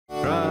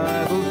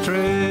Tribal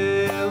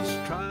trails,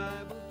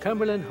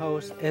 Cumberland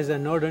House is a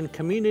northern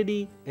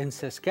community in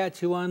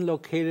Saskatchewan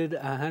located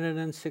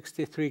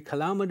 163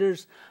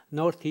 kilometers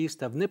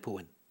northeast of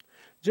Nipawin.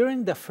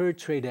 During the fur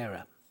trade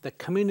era, the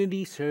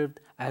community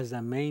served as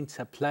a main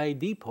supply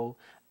depot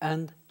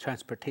and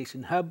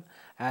transportation hub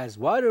as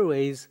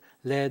waterways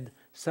led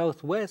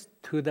southwest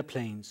to the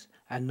plains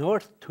and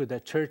north to the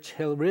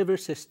Churchill River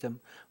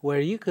system,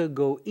 where you could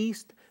go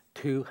east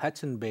to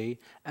Hudson Bay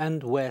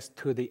and west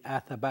to the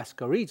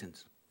Athabasca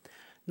regions.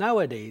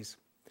 Nowadays,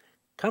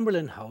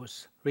 Cumberland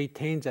House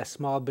retains a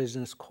small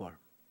business core.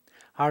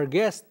 Our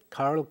guest,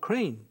 Carl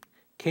Crane,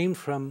 came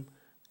from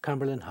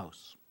Cumberland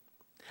House.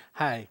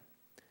 Hi,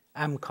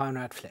 I'm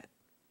Conrad Flett.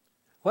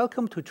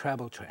 Welcome to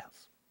Travel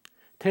Trails.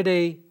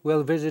 Today,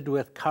 we'll visit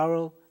with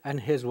Carl and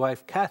his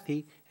wife,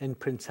 Kathy, in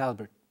Prince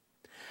Albert.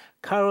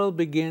 Carl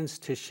begins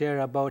to share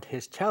about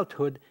his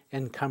childhood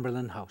in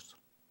Cumberland House.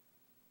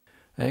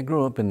 I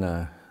grew up in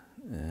the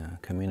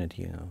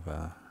community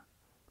of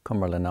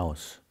Cumberland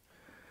House.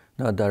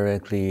 Not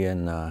directly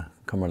in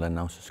Cumberland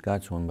House,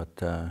 Saskatchewan,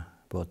 but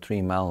about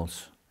 3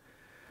 miles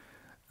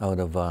out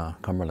of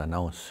Cumberland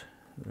House,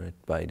 right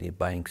by the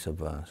banks of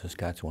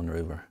Saskatchewan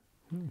River.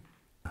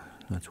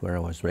 That's where I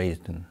was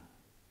raised, and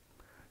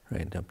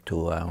right up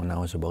to when I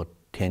was about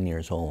 10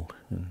 years old.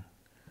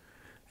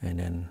 And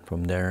then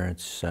from there,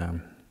 it's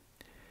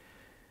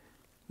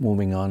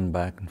moving on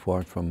back and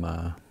forth from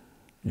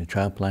the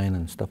trapline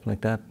and stuff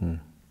like that,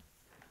 and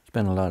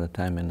spent a lot of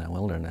time in the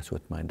wilderness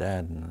with my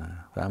dad and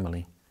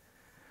family.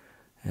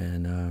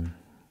 And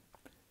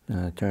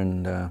when I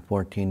turned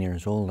 14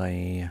 years old,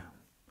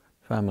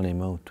 family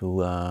moved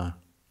to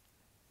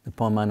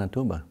Nepal,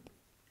 Manitoba.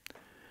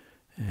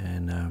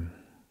 And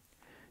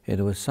it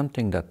was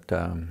something that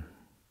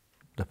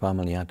the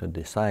family had to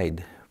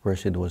decide.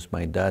 First it was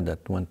my dad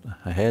that went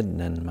ahead, and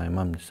then my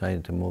mom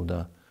decided to move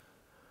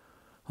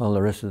all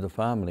the rest of the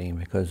family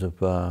because of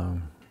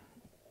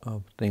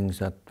things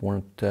that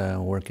weren't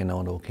working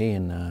out okay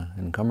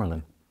in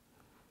Cumberland.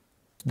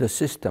 The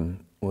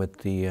system with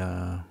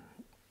the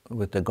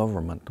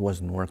government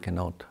wasn't working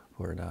out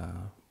for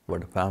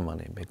the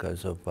family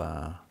because of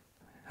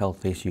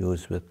health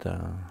issues with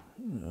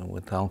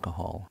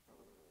alcohol.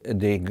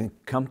 They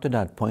come to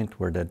that point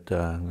where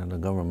the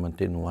government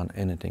didn't want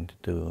anything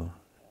to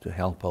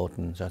help out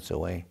in such a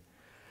way,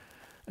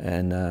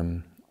 and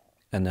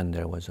then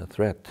there was a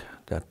threat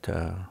that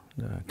the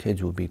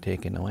kids would be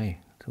taken away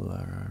to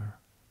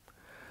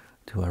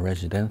a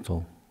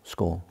residential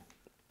school.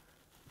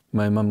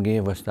 My mom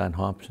gave us that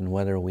option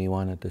whether we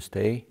wanted to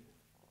stay,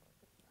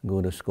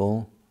 go to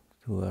school,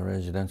 to a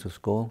residential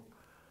school,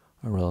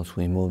 or else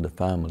we moved the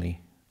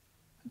family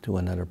to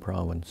another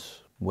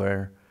province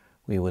where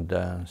we would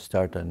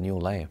start a new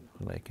life,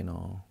 like, you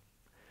know,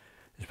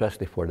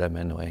 especially for them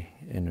anyway,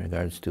 in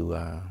regards to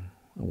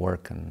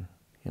work, and,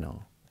 you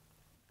know,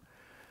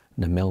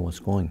 the mill was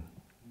going.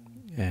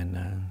 And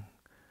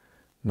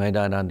my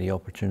dad had the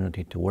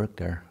opportunity to work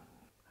there.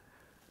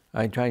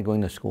 I tried going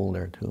to school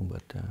there too,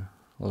 but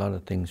a lot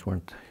of things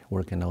weren't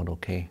working out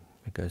okay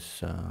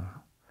because a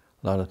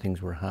lot of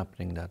things were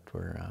happening that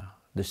were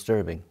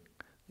disturbing,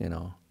 you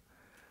know,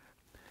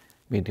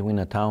 between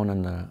the town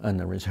and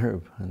the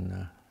reserve,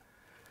 and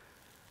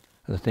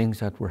the things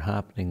that were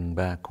happening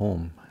back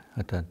home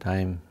at that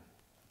time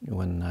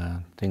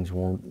when things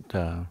weren't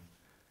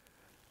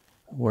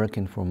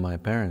working for my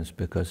parents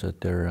because of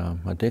their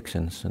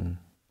addictions, and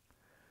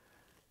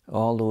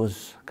all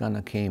those kind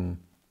of came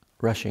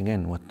rushing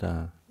in with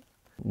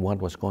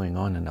what was going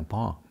on in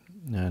Nepal,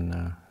 and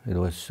it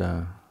was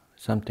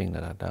something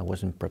that I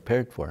wasn't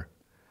prepared for.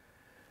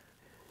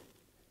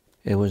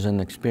 It was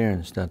an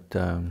experience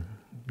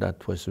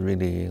that was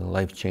really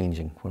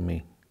life-changing for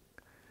me,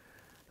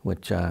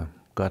 which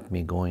got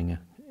me going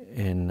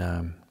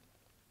in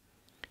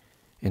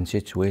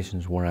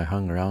situations where I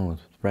hung around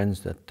with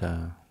friends that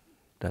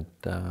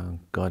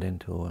got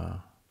into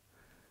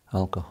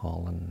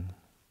alcohol, and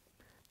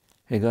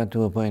it got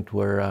to a point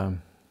where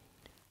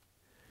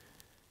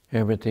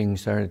everything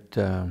started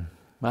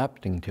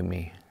happening to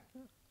me.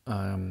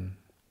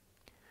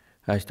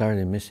 I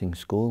started missing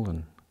school,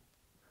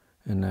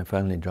 and I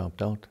finally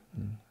dropped out.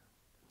 And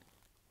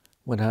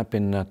what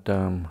happened at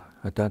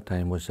that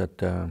time was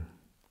that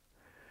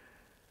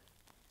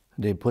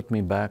they put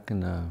me back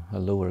in a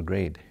lower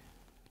grade.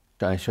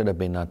 I should have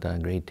been at a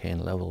grade 10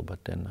 level,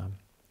 but then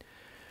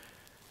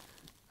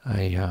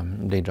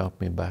they dropped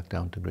me back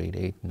down to grade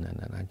 8, and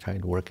then I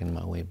tried working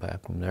my way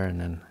back from there, and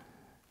then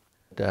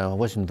I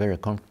wasn't very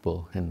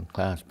comfortable in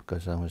class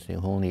because I was the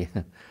only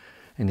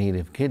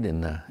native kid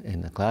in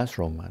the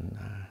classroom,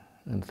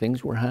 and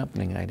things were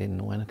happening I didn't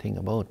know anything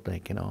about.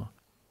 Like, you know,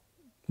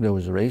 there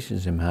was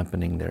racism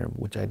happening there,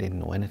 which I didn't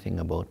know anything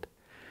about.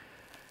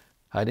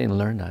 I didn't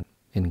learn that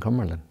in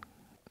Cumberland.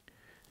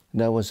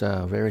 That was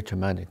very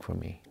traumatic for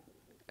me,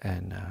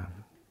 and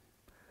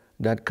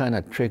that kind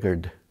of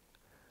triggered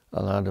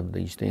a lot of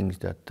these things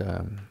that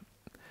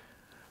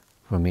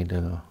for me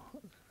to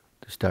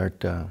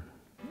start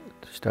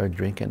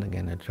drinking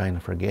again and trying to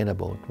forget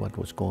about what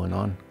was going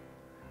on.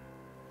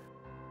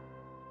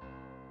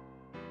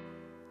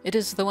 It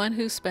is the one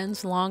who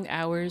spends long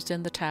hours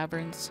in the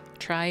taverns,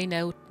 trying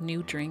out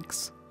new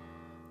drinks.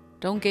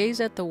 Don't gaze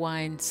at the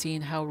wine,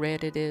 seeing how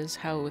red it is,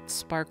 how it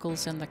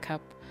sparkles in the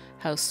cup,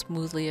 how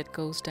smoothly it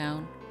goes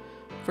down.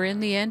 For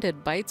in the end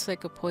it bites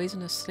like a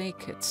poisonous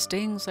snake, it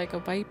stings like a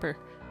viper.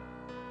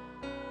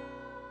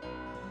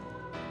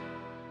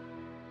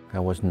 I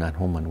wasn't at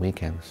home on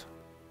weekends.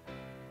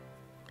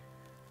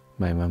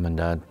 My mom and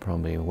dad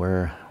probably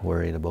were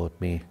worried about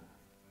me,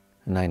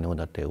 and I know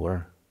that they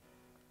were.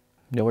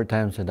 There were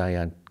times that I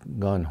had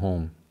gone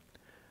home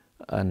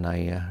and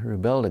I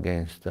rebelled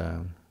against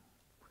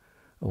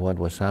what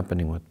was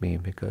happening with me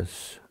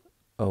because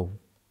of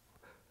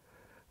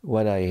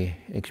what I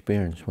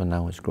experienced when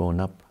I was growing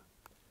up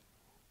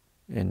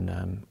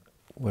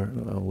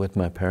with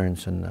my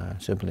parents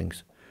and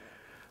siblings,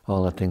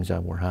 all the things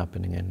that were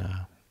happening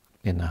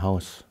in the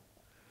house.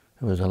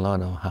 There was a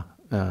lot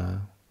of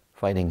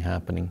fighting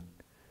happening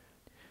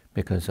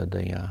because of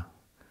the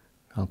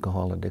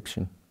alcohol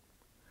addiction.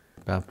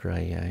 After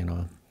I,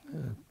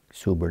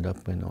 sobered up,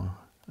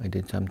 I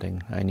did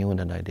something. I knew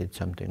that I did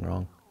something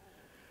wrong,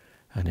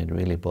 and it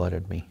really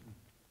bothered me.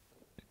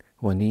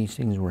 When these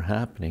things were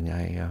happening,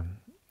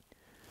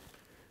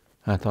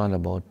 I thought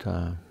about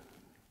the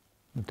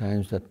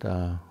times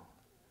that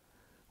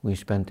we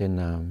spent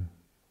in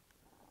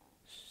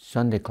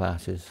Sunday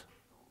classes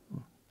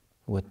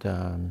with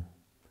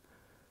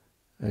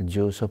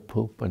Joseph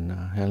Pope and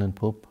Helen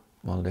Pope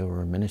while they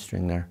were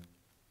ministering there.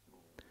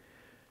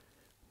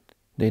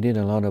 They did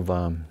a lot of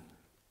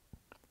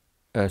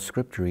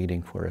scripture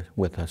reading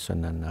with us,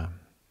 and then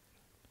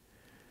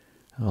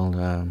all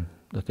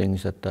the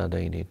things that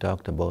they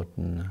talked about,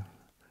 and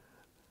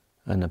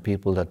the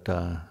people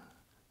that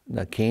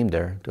came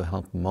there to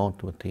help them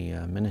out with the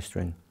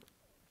ministering.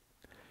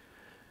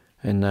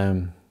 And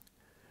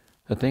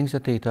the things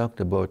that they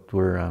talked about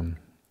were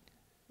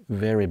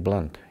very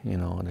blunt,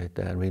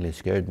 that really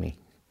scared me.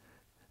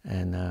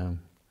 And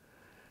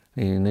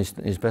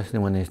especially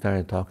when they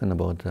started talking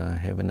about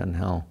heaven and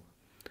hell.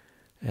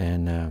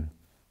 And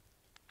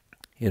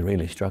it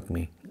really struck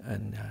me.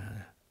 And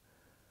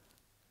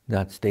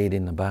that stayed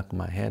in the back of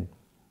my head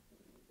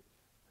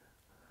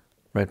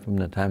right from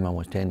the time I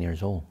was 10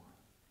 years old,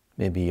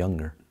 maybe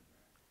younger.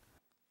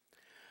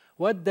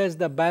 What does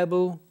the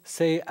Bible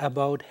say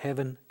about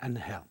heaven and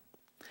hell?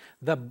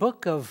 The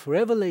book of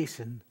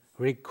Revelation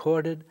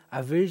recorded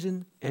a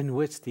vision in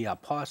which the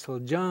Apostle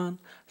John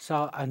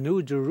saw a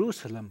new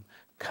Jerusalem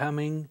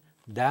coming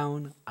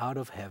down out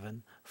of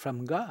heaven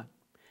from God.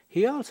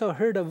 He also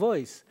heard a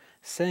voice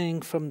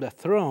saying from the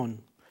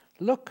throne,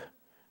 "Look,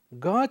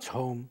 God's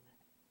home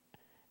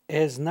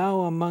is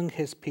now among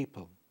his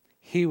people.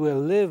 He will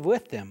live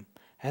with them,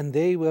 and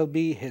they will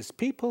be his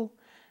people.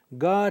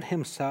 God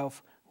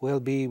himself will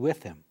be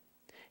with them.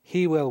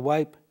 He will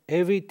wipe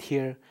every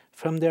tear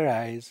from their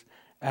eyes,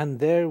 and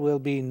there will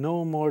be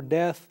no more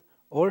death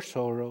or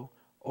sorrow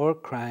or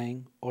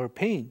crying or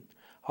pain.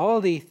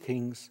 All these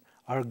things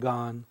are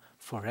gone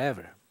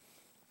forever."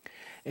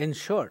 In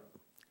short,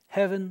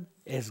 heaven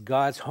is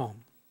God's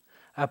home,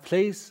 a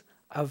place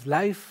of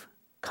life,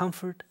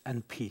 comfort,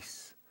 and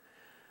peace.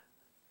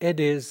 It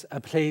is a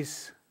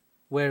place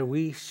where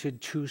we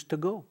should choose to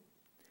go.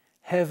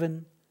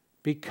 Heaven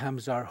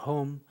becomes our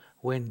home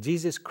when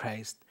Jesus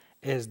Christ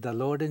is the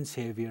Lord and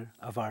Savior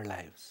of our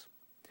lives.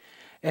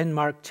 In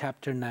Mark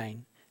chapter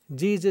 9,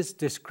 Jesus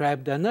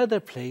described another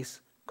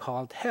place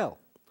called hell,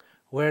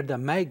 where the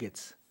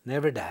maggots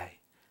never die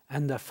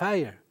and the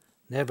fire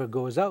never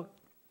goes out.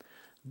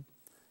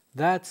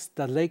 That's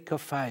the lake of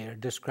fire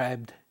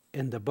described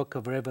in the book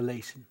of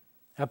Revelation,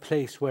 a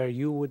place where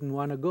you wouldn't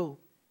want to go.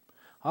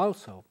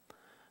 Also,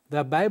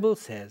 the Bible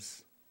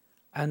says,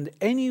 "And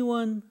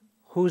anyone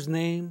whose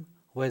name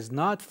was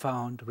not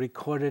found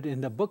recorded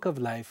in the book of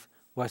life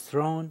was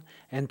thrown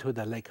into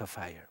the lake of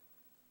fire."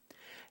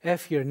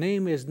 If your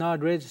name is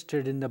not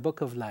registered in the book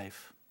of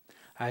life,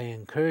 I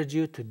encourage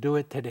you to do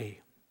it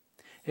today.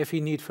 If you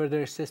need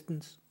further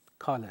assistance,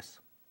 call us.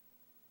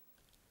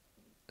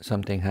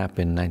 Something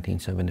happened in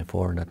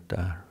 1974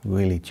 that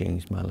really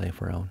changed my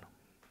life around.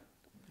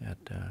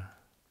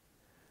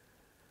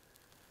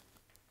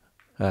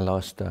 I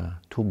lost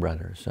 2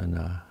 brothers and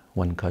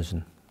 1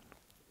 cousin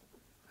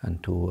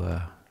and two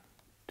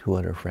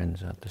other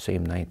friends at the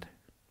same night.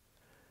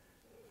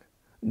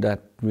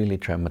 That really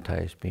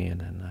traumatized me,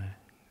 and then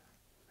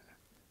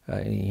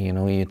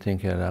you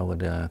think that I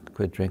would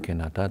quit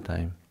drinking at that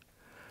time,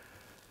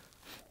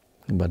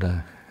 but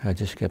I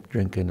just kept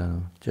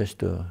drinking just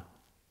to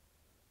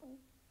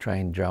try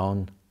and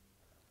drown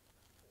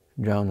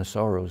the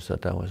sorrows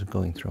that I was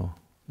going through,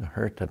 the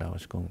hurt that I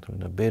was going through,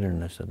 the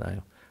bitterness that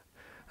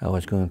I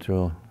was going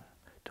through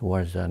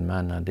towards that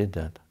man that did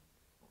that.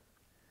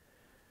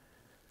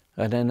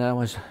 And then I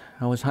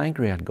was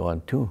angry at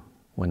God too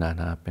when that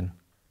happened.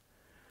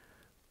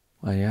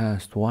 I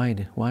asked, why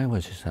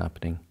was this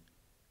happening?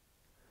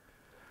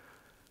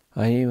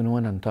 I even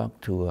went and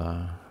talked to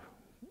a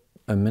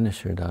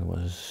minister that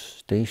was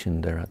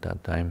stationed there at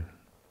that time,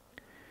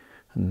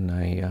 and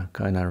I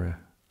kind of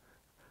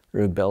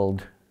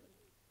rebelled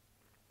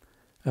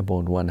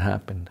about what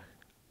happened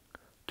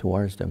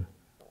towards them.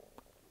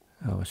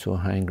 I was so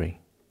angry.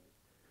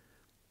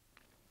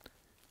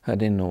 I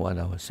didn't know what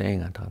I was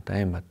saying at that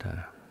time,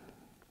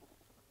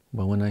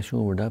 but when I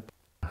sobered up,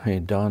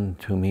 it dawned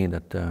to me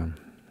that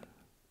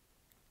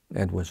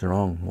it was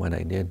wrong what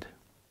I did.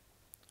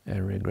 I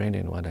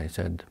regretted what I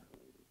said.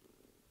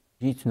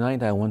 Each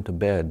night I went to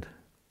bed,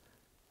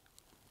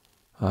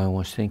 I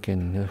was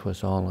thinking this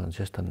was all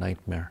just a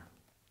nightmare.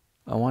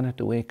 I wanted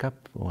to wake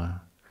up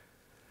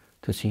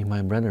to see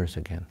my brothers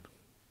again,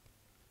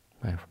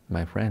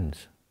 my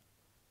friends.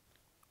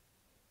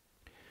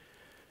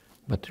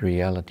 But the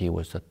reality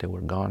was that they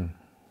were gone.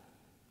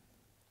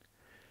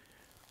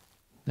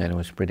 And it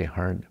was pretty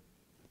hard.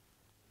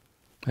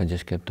 I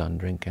just kept on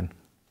drinking.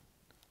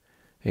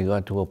 It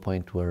got to a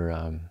point where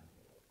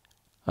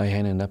I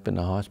ended up in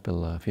the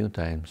hospital a few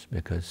times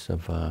because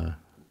of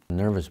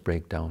nervous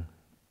breakdown.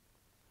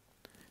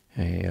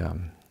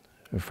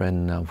 A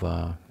friend of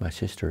my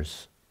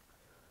sister's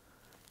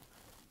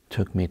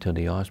took me to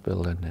the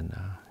hospital, and then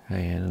I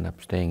ended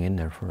up staying in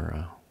there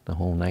for the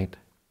whole night.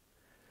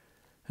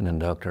 And then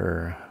the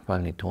doctor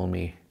finally told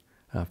me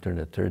after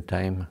the third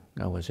time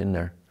I was in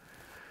there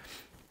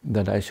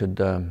that I should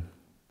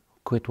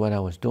quit what I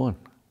was doing.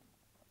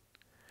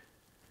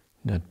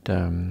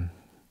 That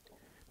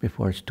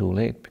before it's too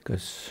late,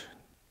 because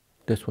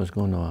this was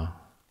going to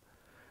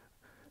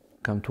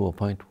come to a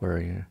point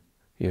where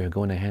you're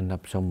going to end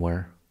up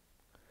somewhere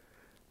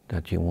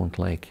that you won't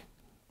like.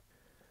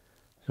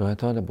 So I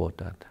thought about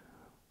that.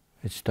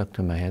 It stuck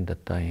to my head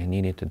that I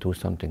needed to do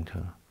something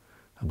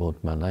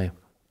about my life.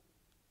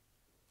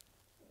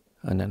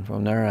 And then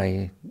from there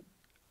I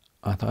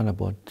thought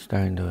about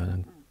trying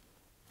to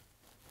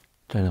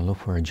look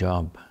for a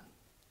job,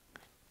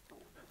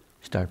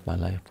 start my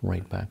life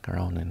right back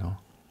around,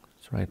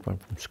 it's right from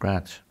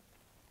scratch.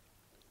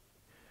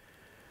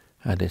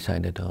 I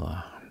decided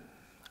to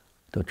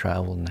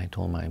travel, and I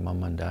told my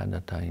mom and dad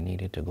that I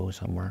needed to go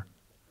somewhere.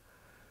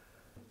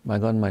 I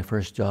got my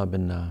first job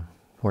in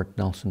Fort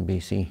Nelson,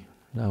 BC.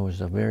 That was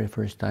the very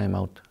first time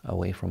out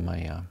away from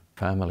my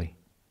family,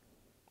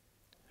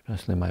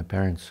 especially my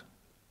parents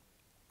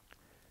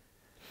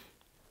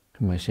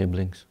and my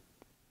siblings.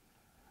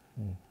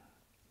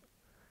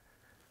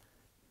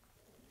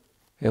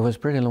 It was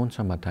pretty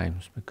lonesome at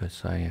times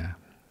because I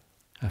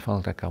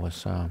felt like I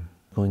was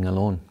going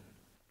alone,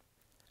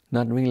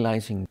 not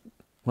realizing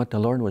what the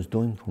Lord was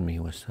doing for me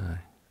was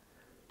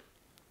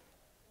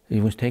He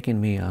was taking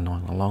me on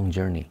a long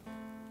journey,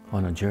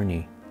 on a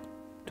journey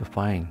to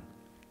find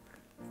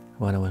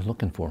what I was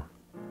looking for.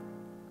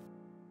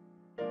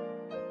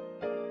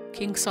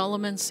 King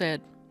Solomon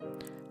said,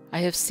 "I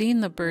have seen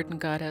the burden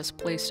God has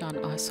placed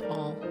on us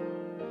all.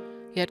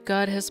 Yet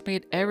God has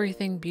made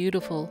everything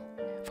beautiful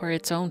for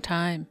its own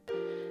time.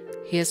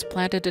 He has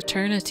planted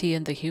eternity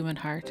in the human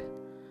heart.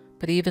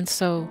 But even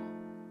so,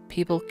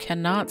 people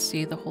cannot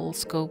see the whole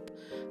scope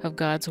of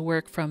God's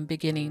work from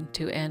beginning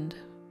to end."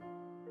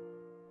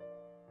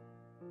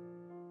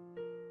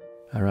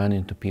 I ran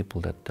into people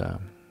that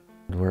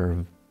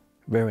were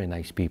very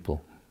nice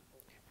people,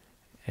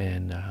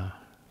 and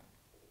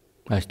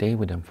I stayed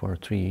with them for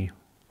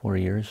 3-4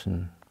 years,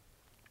 and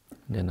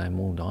then I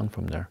moved on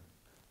from there.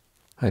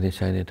 I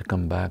decided to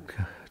come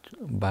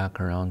back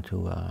around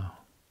to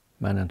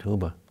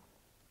Manitoba.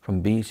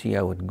 From BC,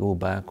 I would go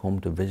back home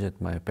to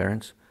visit my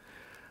parents,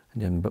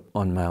 and then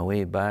on my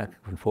way back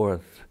and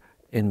forth,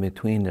 in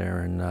between there,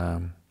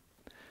 and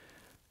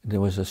there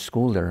was a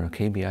school there, a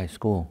KBI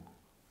school.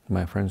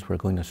 My friends were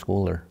going to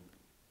school there.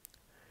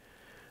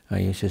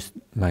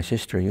 My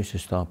sister used to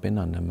stop in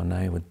on them, and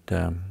I would,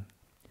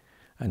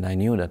 and I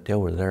knew that they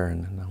were there,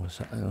 and I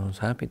was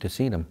happy to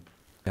see them.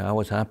 I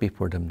was happy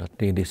for them that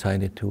they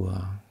decided to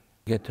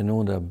get to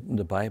know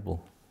the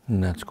Bible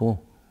in that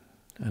school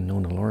and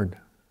know the Lord.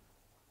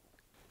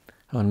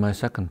 On my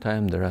second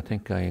time there, I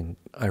think I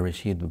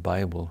received the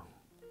Bible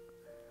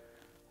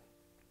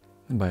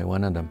by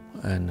one of them,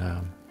 and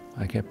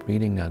I kept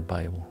reading that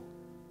Bible.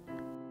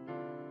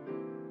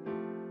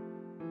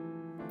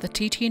 The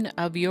teaching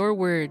of your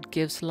word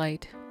gives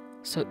light,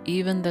 so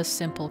even the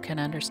simple can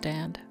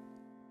understand.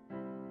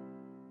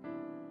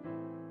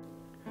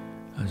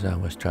 As I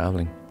was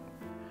traveling,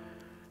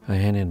 I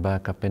ended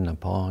back up in the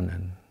pond,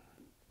 and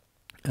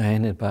I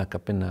ended back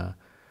up in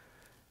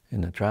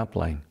the trap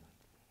line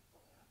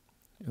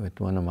with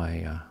one of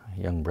my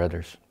young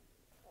brothers.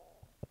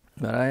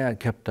 But I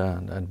kept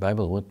that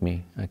Bible with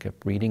me. I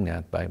kept reading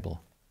that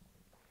Bible.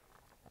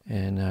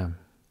 And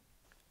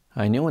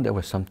I knew there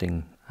was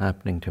something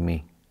happening to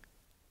me.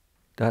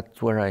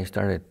 That's where I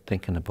started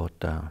thinking about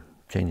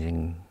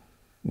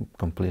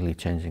completely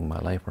changing my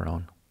life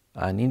around.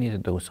 I needed to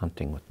do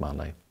something with my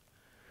life.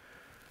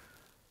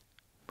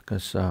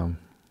 Because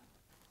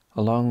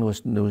along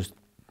those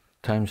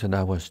times that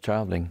I was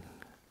traveling,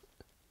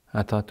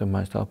 I thought to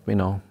myself,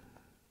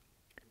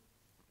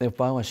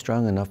 if I was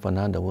strong enough and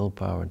had the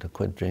willpower to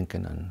quit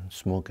drinking and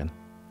smoking,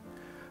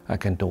 I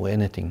can do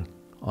anything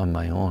on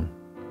my own.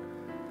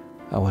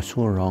 I was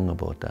so wrong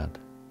about that.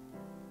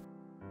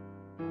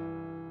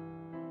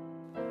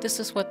 This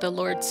is what the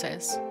Lord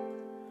says.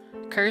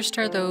 Cursed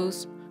are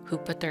those who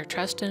put their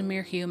trust in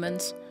mere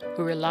humans,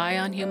 who rely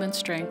on human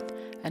strength,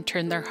 and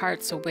turn their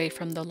hearts away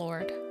from the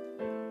Lord.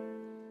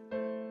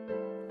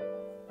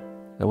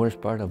 The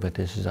worst part of it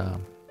is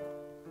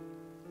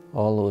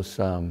all those,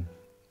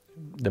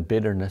 the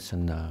bitterness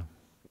and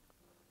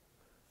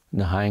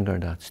the anger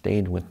that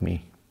stayed with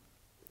me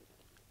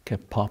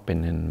kept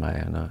popping in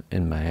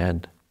my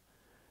head.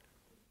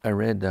 I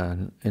read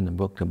in the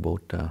book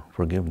about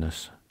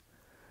forgiveness,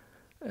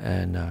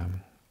 and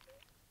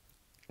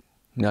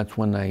that's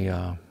when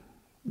I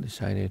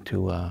decided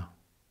to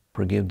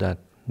forgive that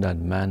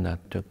man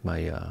that took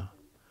my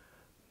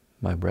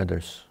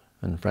brothers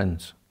and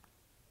friends,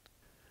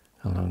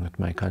 along with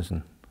my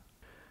cousin.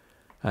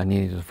 I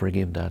needed to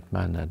forgive that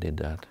man that did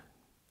that.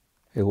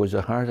 It was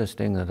the hardest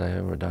thing that I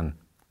ever done.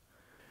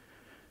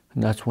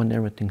 And that's when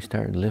everything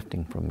started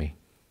lifting from me.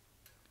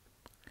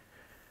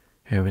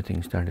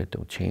 Everything started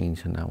to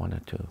change, and I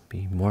wanted to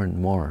be more and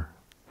more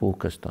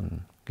focused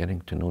on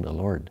getting to know the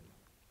Lord.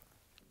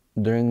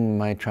 During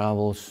my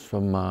travels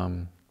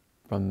from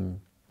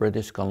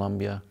British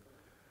Columbia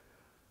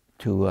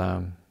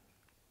to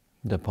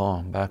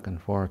DePaul, back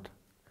and forth,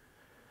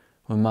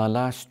 on my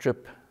last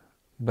trip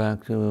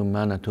back to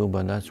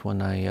Manitoba, that's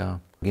when I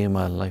gave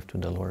my life to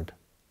the Lord.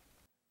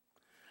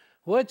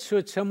 What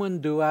should someone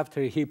do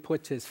after he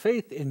puts his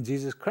faith in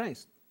Jesus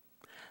Christ?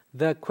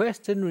 The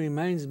question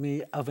reminds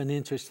me of an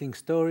interesting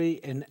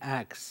story in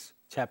Acts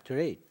chapter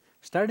 8,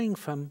 starting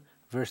from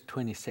verse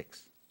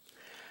 26.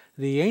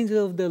 The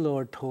angel of the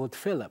Lord told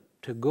Philip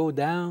to go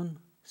down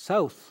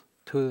south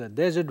to the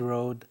desert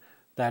road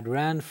that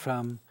ran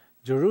from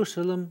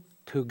Jerusalem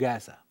to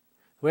Gaza,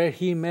 where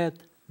he met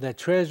the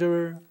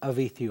treasurer of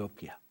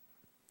Ethiopia.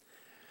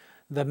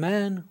 The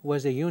man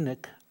was a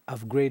eunuch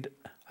of great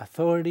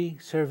authority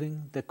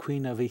serving the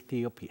queen of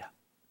Ethiopia.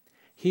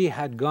 He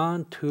had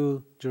gone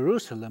to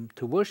Jerusalem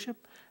to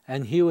worship,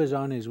 and he was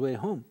on his way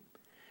home.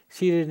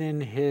 Seated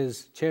in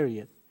his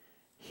chariot,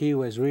 he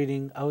was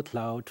reading out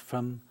loud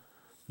from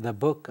the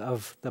book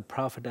of the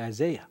prophet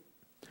Isaiah.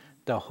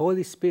 The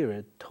Holy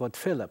Spirit told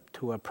Philip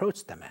to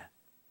approach the man.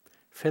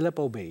 Philip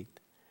obeyed.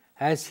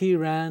 As he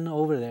ran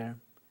over there,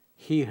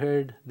 he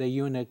heard the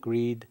eunuch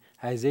read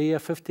Isaiah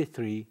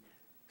 53,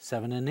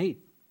 7 and 8.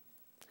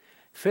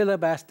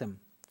 Philip asked him,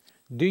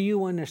 "Do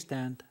you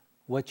understand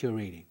what you're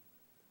reading?"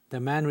 The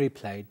man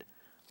replied,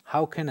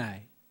 "How can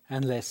I,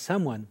 unless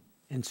someone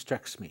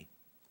instructs me?"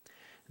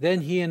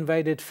 Then he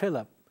invited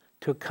Philip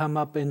to come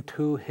up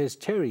into his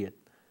chariot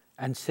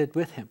and sit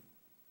with him.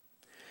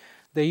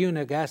 The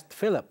eunuch asked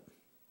Philip,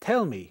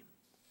 "Tell me,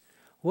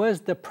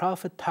 was the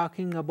prophet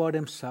talking about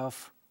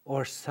himself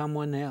or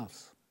someone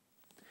else?"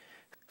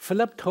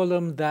 Philip told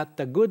him that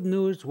the good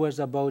news was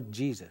about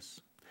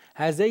Jesus.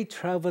 As they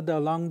traveled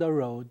along the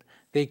road,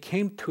 they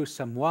came to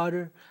some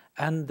water,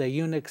 and the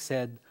eunuch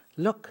said,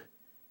 "Look,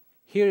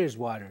 here is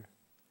water.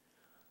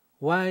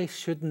 Why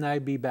shouldn't I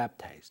be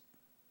baptized?"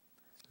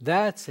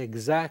 That's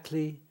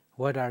exactly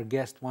what our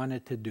guest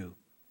wanted to do.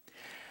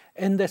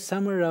 In the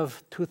summer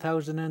of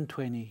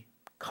 2020,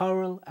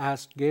 Carl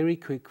asked Gary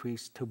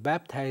Quequish to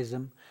baptize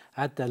him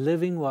at the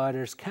Living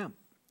Waters camp.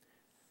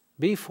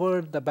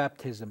 Before the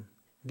baptism,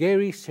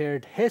 Gary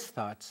shared his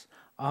thoughts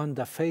on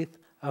the faith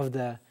of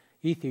the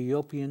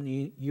Ethiopian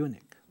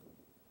eunuch.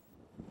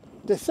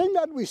 The thing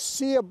that we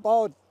see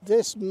about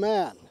this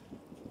man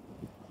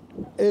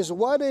is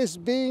what is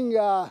being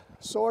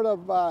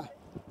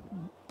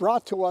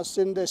brought to us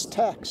in this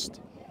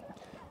text.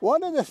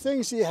 One of the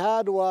things he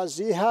had was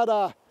he had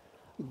a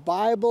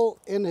Bible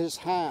in his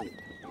hand.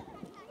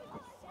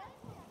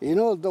 You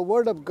know, the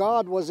Word of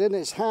God was in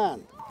his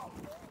hand.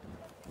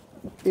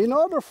 In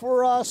order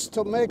for us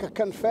to make a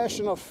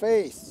confession of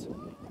faith,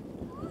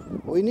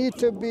 we need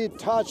to be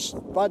touched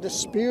by the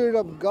Spirit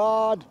of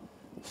God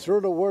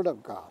through the Word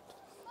of God.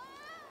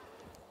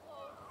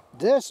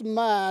 This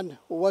man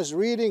was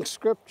reading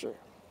Scripture.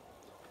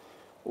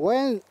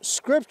 When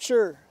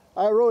Scripture,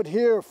 I wrote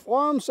here,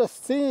 forms a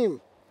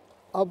theme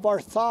of our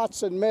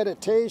thoughts and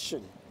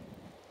meditation,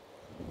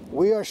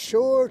 we are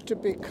sure to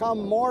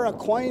become more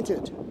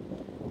acquainted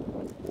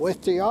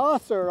with the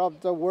author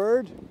of the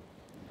Word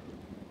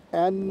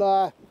and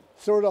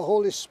through the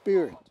Holy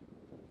Spirit.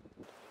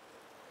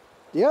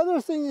 The other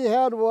thing he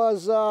had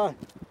was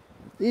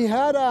he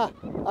had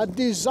a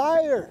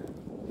desire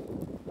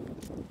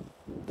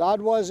that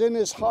was in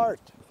his heart.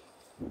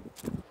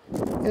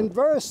 In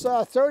verse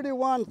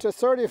 31 to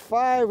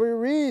 35, we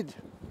read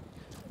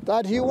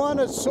that he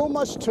wanted so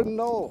much to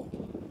know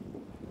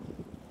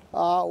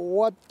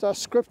what the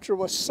Scripture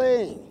was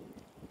saying,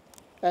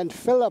 and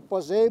Philip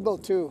was able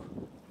to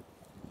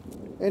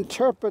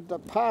interpret the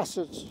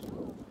passage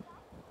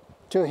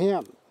to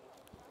him.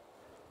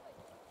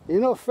 You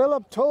know,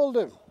 Philip told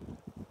him,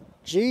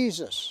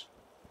 Jesus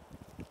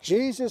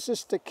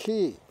is the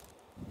key.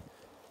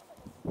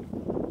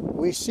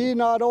 We see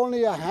not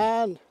only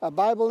a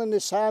Bible in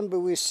his hand,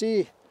 but we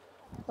see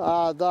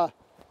the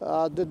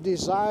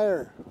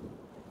desire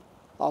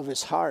of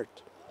his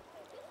heart.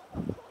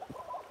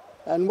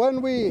 And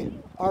when we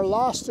are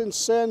lost in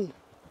sin,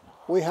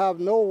 we have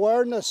no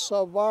awareness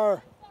of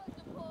our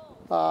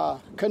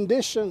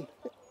condition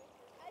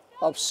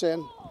of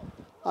sin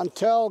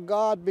until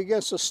God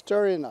begins to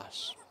stir in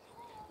us,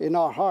 in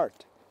our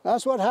heart.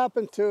 That's what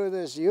happened to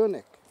this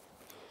eunuch.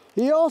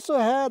 He also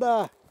had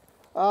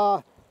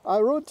I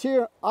wrote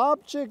here,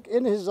 object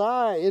in his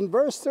eye, in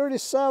verse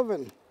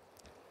 37.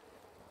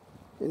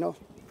 You know,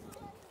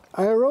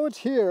 I wrote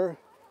here,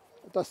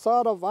 the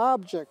thought of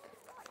object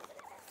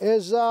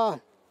is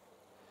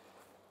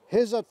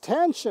his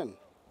attention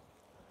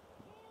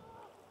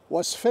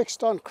was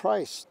fixed on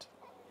Christ.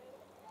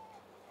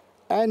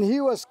 And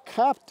he was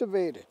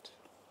captivated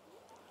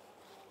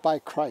by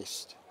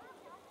Christ.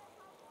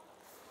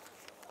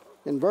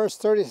 In verse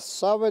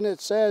 37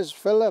 it says,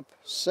 Philip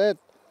said,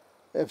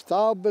 if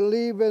thou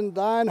believe in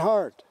thine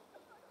heart,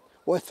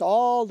 with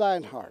all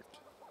thine heart,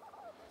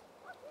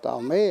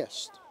 thou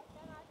mayest.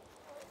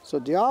 So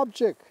the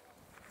object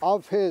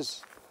of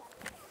his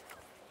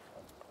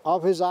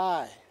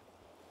eye,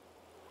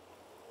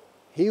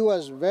 he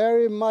was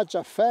very much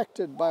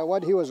affected by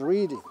what he was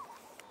reading.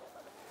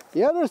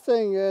 The other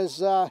thing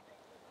is,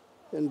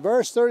 in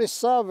verse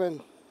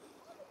 37,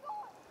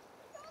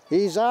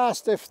 he's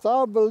asked, if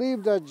thou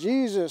believe that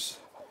Jesus,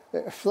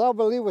 if thou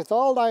believe with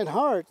all thine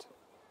heart,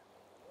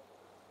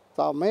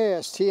 thou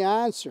mayest. He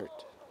answered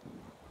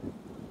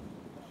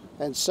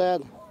and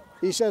said,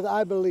 he said,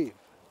 I believe.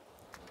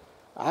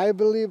 I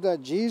believe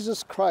that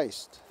Jesus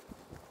Christ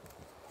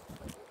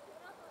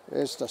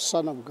is the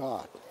Son of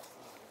God.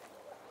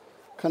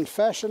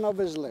 Confession of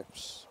his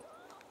lips.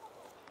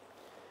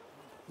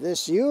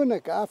 This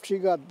eunuch, after he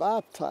got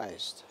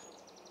baptized,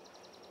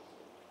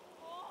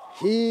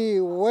 he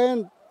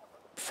went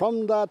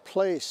from that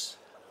place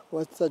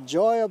with the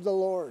joy of the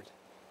Lord,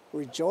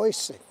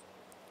 rejoicing.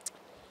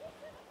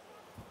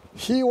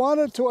 He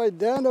wanted to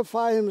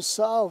identify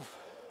himself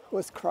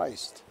with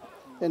Christ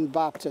in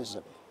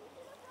baptism.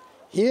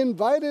 He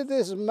invited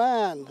this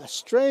man, a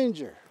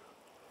stranger,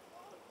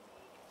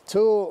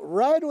 to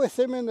ride with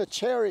him in the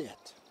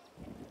chariot,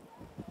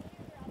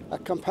 a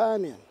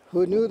companion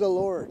who knew the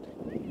Lord.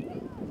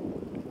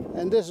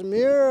 And this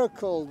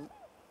miracle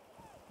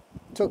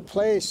took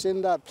place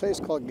in that place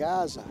called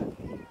Gaza.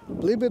 I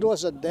believe it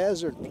was a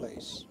desert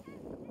place.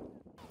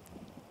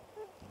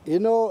 You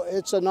know,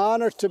 it's an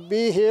honor to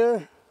be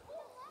here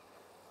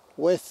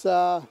with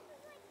my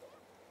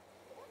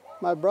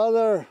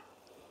brother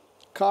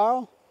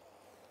Carl,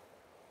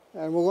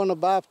 and we're going to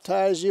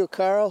baptize you,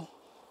 Carl,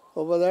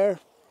 over there.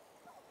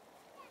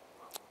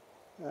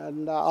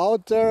 And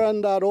out there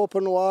in that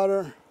open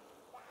water,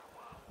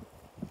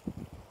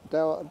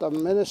 the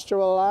minister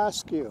will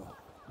ask you,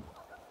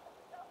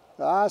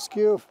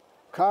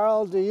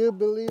 Carl, do you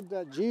believe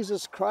that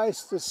Jesus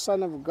Christ is the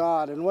Son of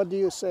God? And what do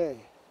you say?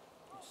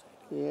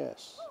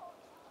 Yes.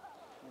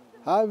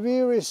 Have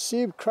you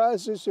received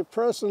Christ as your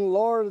personal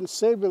Lord and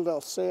Savior?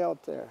 They'll say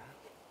out there.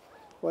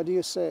 What do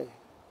you say?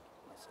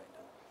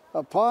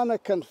 Upon a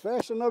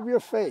confession of your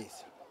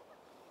faith,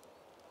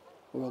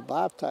 we will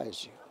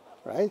baptize you,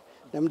 right?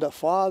 In the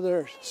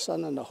Father,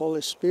 Son, and the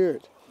Holy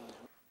Spirit.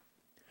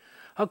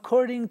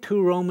 According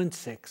to Romans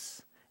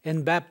 6,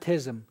 in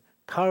baptism,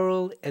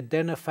 Carl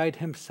identified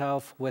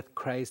himself with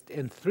Christ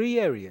in 3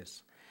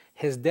 areas: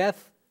 his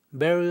death,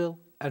 burial,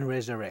 and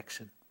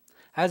resurrection.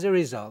 As a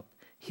result,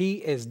 he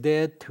is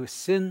dead to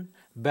sin,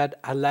 but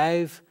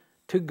alive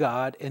to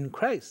God in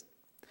Christ.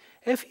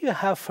 If you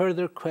have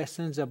further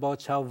questions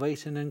about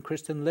salvation and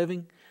Christian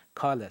living,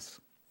 call us.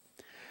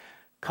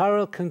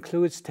 Carl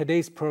concludes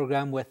today's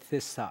program with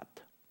this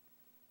thought.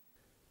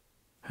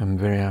 I'm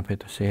very happy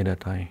to say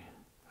that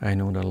I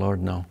know the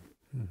Lord now.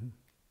 Mm-hmm.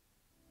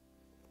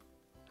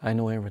 I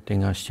know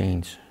everything has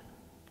changed.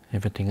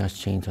 Everything has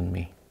changed on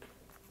me.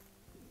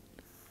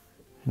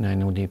 And I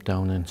know deep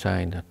down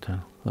inside that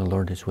the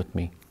Lord is with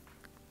me.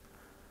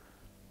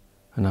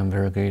 And I'm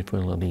very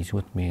grateful that He's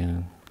with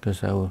me,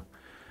 because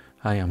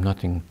I am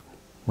nothing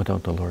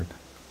without the Lord.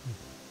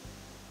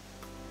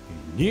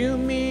 He knew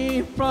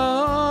me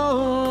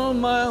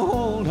from my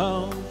old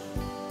house,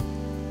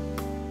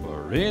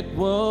 for it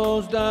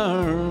was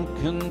dark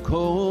and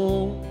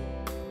cold.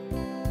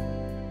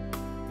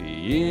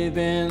 He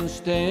even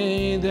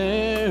stayed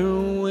there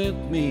with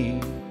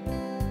me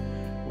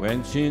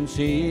when sin's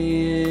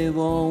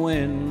evil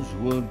winds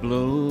would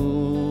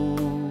blow.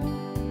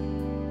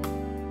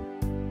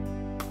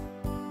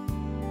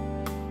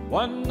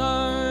 One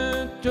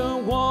night the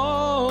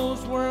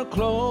walls were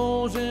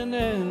closing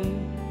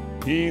in,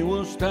 He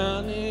was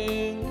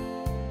standing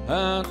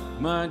at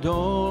my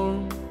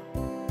door.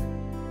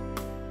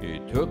 He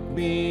took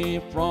me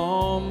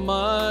from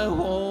my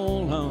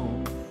old house.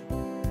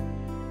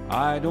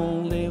 I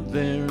don't live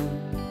there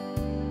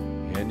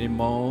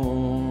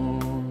anymore.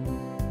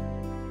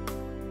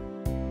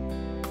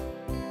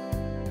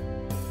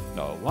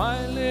 Now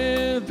I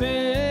live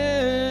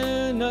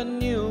in a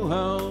new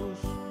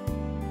house,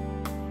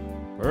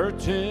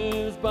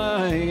 purchased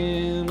by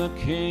the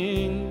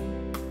King,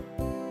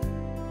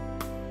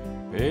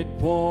 paid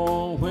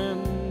for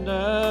when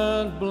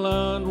that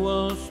blood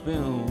was spilled.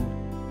 built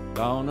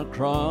down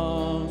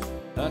across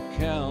at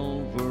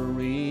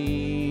Calvary.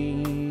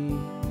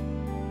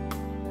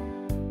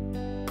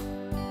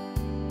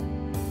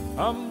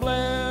 I'm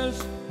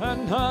blessed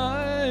and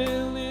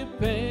highly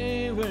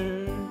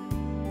favored.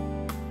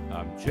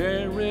 I'm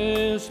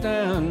cherished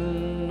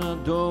and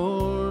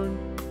adored.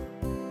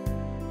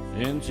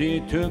 Since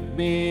He took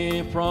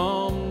me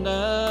from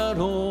that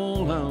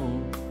old house,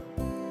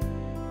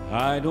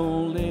 I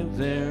don't live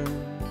there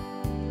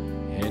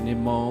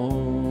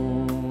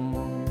anymore.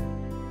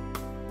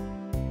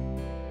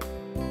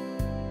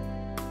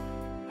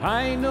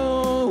 I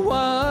know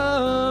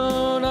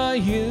what I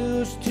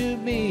used to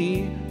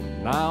be.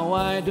 Now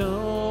I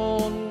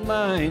don't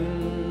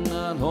mind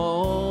at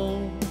all.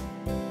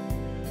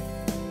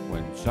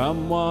 When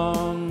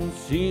someone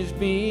sees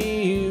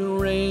me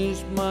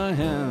raise my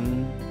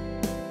hand,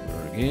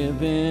 we're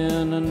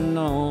giving an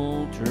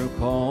altar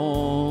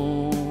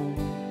call.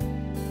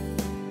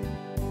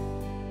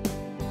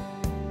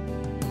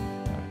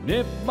 And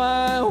if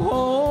my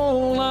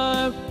whole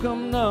life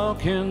come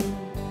knocking,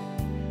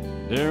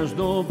 there's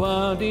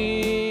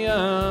nobody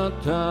at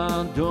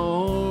the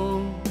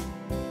door.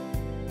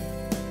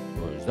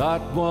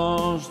 That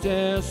was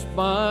just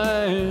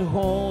my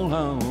whole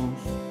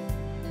house.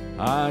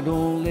 I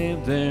don't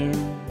live there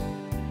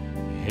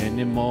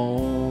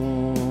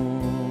anymore.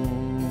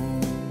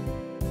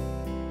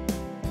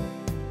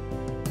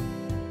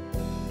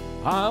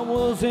 I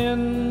was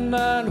in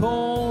that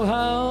whole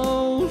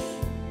house,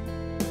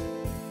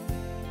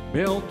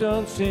 built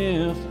on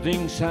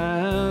sifting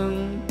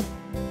sand.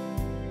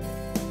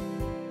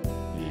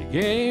 He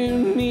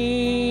gave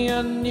me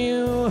a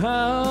new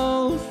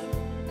house,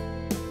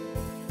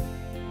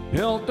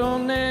 built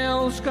on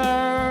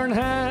nail-scarred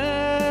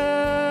hands.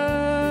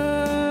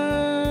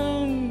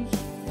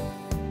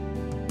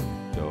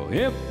 So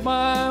if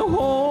my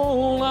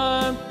whole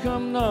life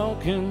come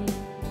knocking,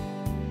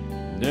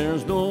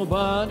 there's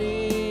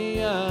nobody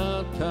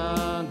at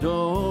the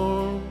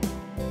door.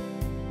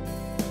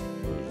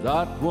 'Cause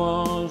that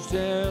was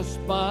just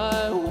my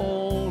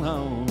whole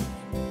house.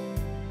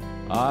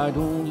 I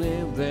don't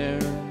live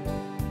there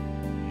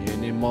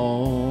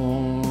anymore.